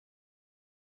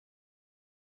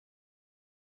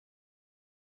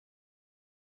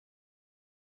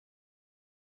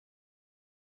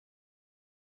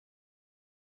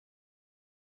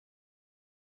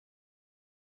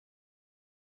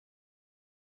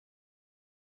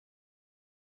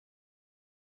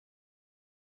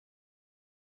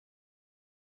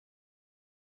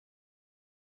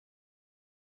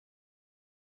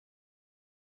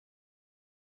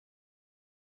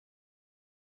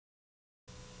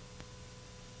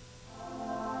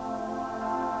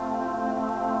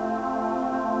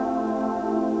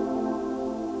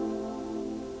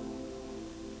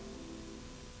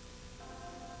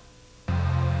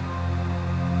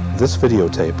This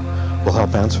videotape will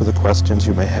help answer the questions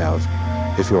you may have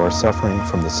if you are suffering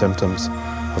from the symptoms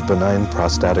of benign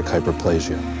prostatic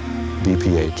hyperplasia,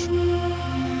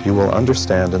 BPH. You will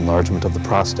understand enlargement of the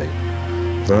prostate,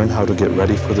 learn how to get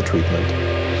ready for the treatment,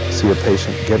 see a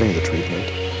patient getting the treatment,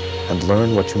 and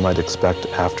learn what you might expect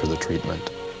after the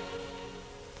treatment.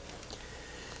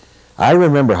 I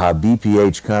remember how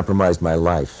BPH compromised my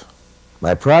life.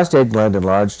 My prostate gland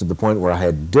enlarged to the point where I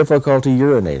had difficulty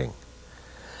urinating.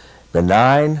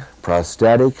 Benign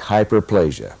prostatic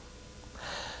hyperplasia.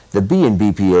 The B in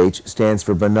BPH stands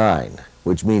for benign,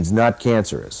 which means not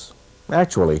cancerous.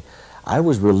 Actually, I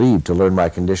was relieved to learn my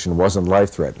condition wasn't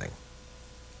life-threatening.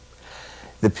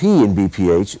 The P in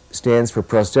BPH stands for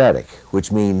prostatic,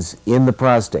 which means in the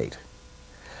prostate.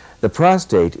 The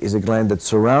prostate is a gland that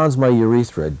surrounds my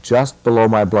urethra just below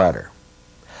my bladder.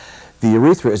 The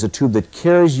urethra is a tube that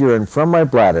carries urine from my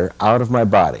bladder out of my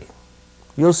body.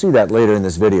 You'll see that later in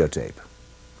this videotape.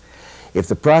 If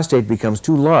the prostate becomes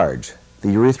too large,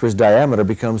 the urethra's diameter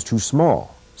becomes too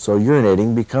small, so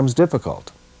urinating becomes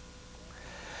difficult.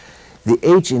 The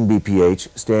H in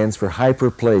BPH stands for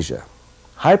hyperplasia.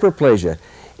 Hyperplasia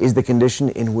is the condition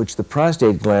in which the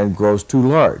prostate gland grows too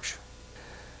large.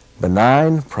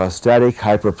 Benign prostatic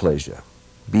hyperplasia,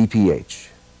 BPH.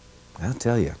 I'll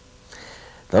tell you,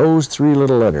 those three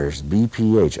little letters,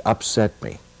 BPH, upset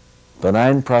me.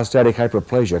 Benign prostatic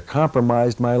hyperplasia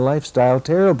compromised my lifestyle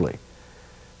terribly.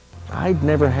 I'd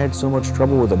never had so much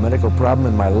trouble with a medical problem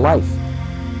in my life.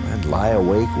 I'd lie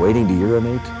awake waiting to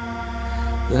urinate.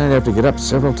 Then I'd have to get up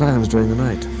several times during the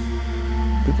night.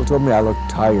 People told me I looked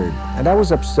tired, and I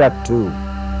was upset too.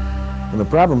 When the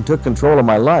problem took control of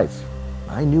my life,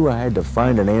 I knew I had to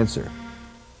find an answer.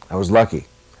 I was lucky.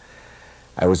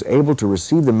 I was able to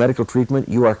receive the medical treatment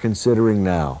you are considering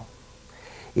now.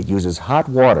 It uses hot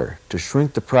water to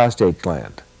shrink the prostate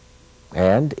gland,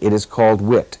 and it is called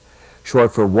WIT,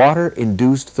 short for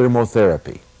water-induced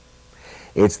thermotherapy.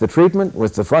 It's the treatment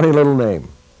with the funny little name,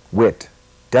 WIT,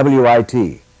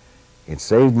 W-I-T. It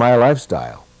saved my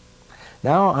lifestyle.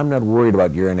 Now I'm not worried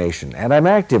about urination, and I'm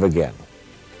active again.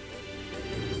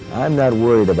 I'm not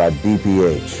worried about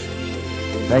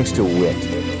BPH, thanks to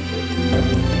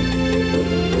WIT.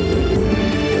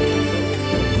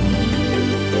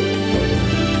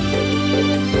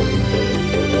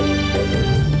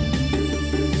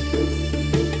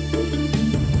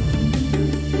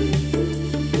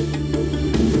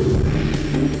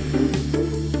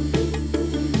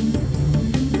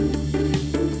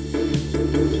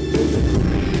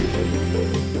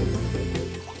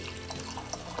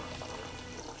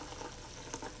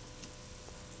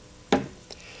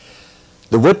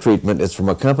 The WIT treatment is from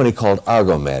a company called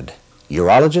Argomed.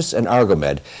 Urologists and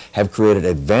Argomed have created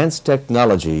advanced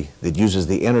technology that uses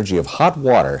the energy of hot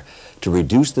water to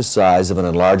reduce the size of an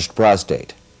enlarged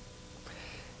prostate.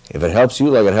 If it helps you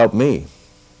like it helped me,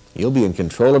 you'll be in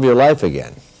control of your life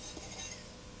again.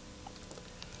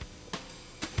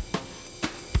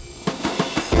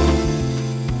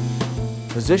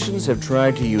 Physicians have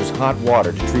tried to use hot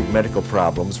water to treat medical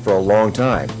problems for a long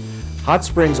time. Hot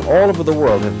springs all over the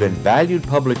world have been valued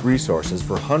public resources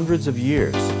for hundreds of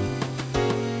years.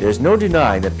 There's no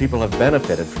denying that people have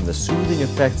benefited from the soothing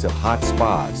effects of hot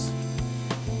spas.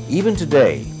 Even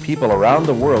today, people around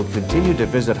the world continue to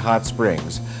visit hot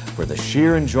springs for the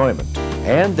sheer enjoyment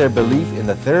and their belief in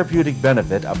the therapeutic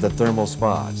benefit of the thermal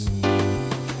spas.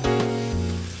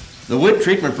 The WIT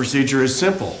treatment procedure is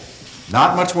simple.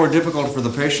 Not much more difficult for the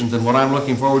patient than what I'm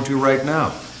looking forward to right now,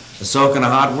 a soak in a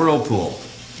hot whirlpool.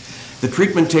 The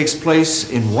treatment takes place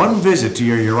in one visit to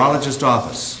your urologist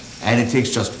office, and it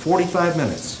takes just 45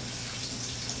 minutes.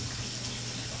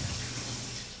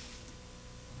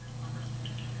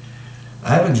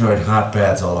 I've enjoyed hot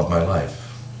baths all of my life.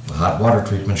 The hot water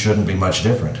treatment shouldn't be much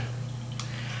different.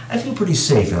 I feel pretty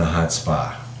safe in a hot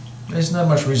spa. There's not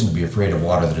much reason to be afraid of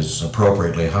water that is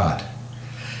appropriately hot.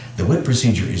 The WIT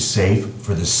procedure is safe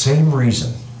for the same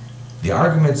reason. The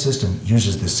Argomed system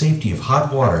uses the safety of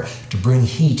hot water to bring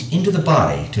heat into the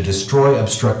body to destroy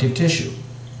obstructive tissue.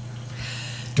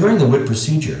 During the WIT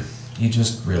procedure, you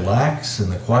just relax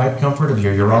in the quiet comfort of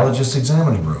your urologist's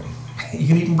examining room. You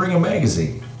can even bring a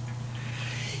magazine.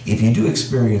 If you do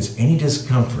experience any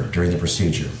discomfort during the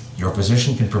procedure, your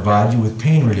physician can provide you with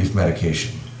pain relief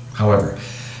medication. However,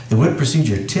 the WIT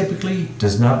procedure typically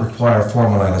does not require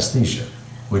formal anesthesia,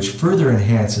 which further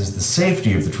enhances the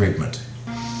safety of the treatment.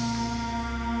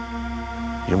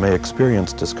 You may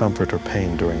experience discomfort or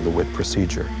pain during the WIT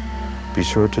procedure. Be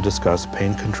sure to discuss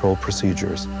pain control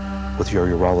procedures with your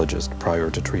urologist prior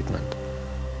to treatment.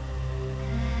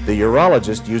 The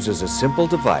urologist uses a simple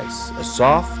device, a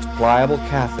soft, pliable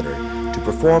catheter, to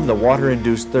perform the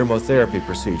water-induced thermotherapy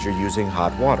procedure using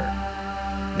hot water.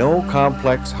 No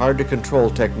complex,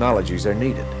 hard-to-control technologies are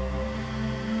needed.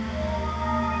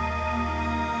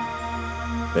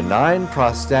 Benign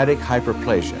prostatic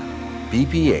hyperplasia,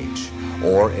 BPH,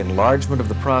 or enlargement of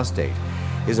the prostate,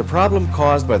 is a problem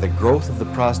caused by the growth of the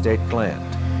prostate gland.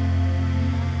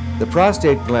 The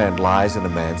prostate gland lies in a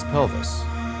man's pelvis.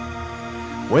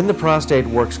 When the prostate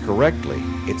works correctly,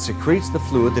 it secretes the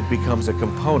fluid that becomes a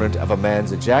component of a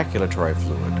man's ejaculatory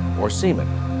fluid, or semen.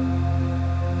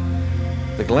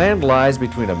 The gland lies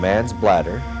between a man's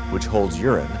bladder, which holds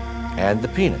urine, and the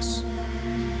penis.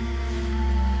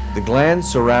 The gland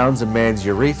surrounds a man's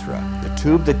urethra, the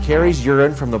tube that carries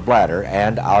urine from the bladder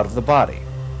and out of the body.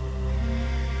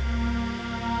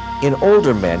 In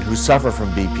older men who suffer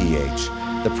from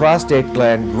BPH, the prostate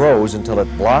gland grows until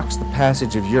it blocks the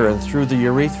passage of urine through the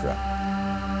urethra.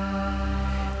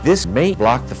 This may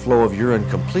block the flow of urine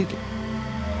completely.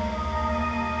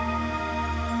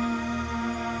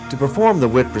 To perform the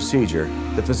WIT procedure,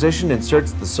 the physician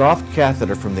inserts the soft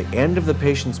catheter from the end of the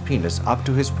patient's penis up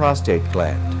to his prostate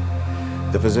gland.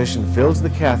 The physician fills the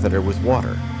catheter with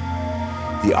water.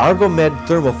 The Argomed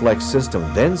thermoflex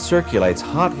system then circulates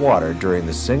hot water during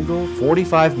the single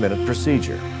 45-minute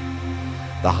procedure.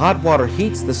 The hot water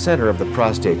heats the center of the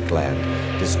prostate gland,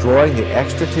 destroying the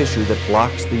extra tissue that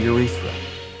blocks the urethra.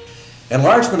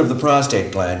 Enlargement of the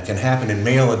prostate gland can happen in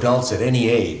male adults at any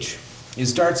age. It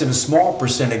starts in a small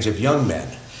percentage of young men,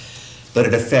 but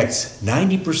it affects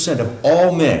 90% of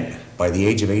all men by the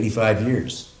age of 85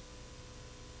 years.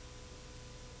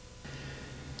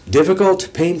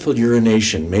 Difficult, painful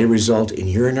urination may result in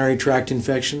urinary tract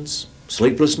infections,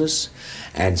 sleeplessness,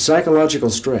 and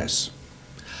psychological stress.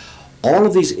 All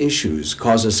of these issues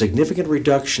cause a significant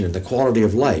reduction in the quality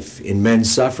of life in men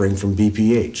suffering from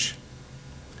BPH.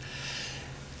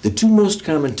 The two most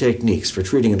common techniques for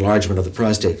treating enlargement of the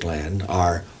prostate gland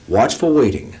are watchful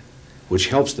waiting, which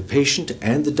helps the patient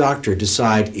and the doctor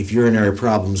decide if urinary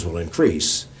problems will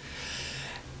increase,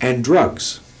 and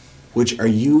drugs, which are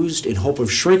used in hope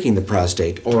of shrinking the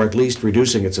prostate or at least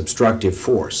reducing its obstructive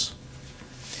force.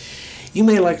 You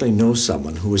may likely know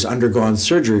someone who has undergone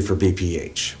surgery for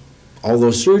BPH.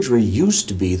 Although surgery used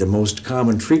to be the most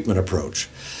common treatment approach,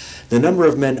 the number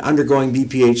of men undergoing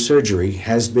BPH surgery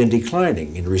has been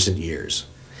declining in recent years,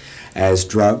 as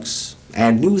drugs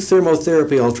and new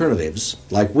thermotherapy alternatives,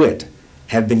 like WIT,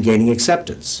 have been gaining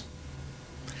acceptance.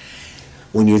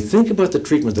 When you think about the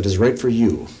treatment that is right for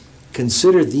you,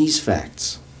 consider these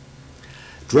facts.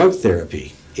 Drug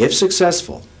therapy, if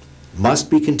successful,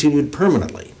 must be continued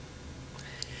permanently.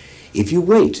 If you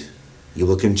wait, you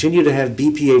will continue to have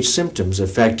BPH symptoms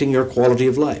affecting your quality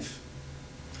of life.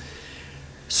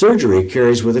 Surgery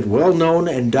carries with it well-known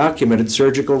and documented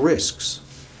surgical risks.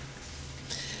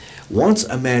 Once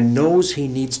a man knows he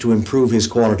needs to improve his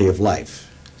quality of life,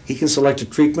 he can select a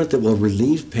treatment that will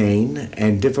relieve pain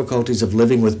and difficulties of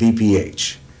living with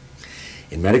BPH.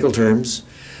 In medical terms,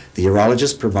 the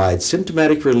urologist provides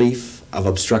symptomatic relief of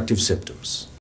obstructive symptoms.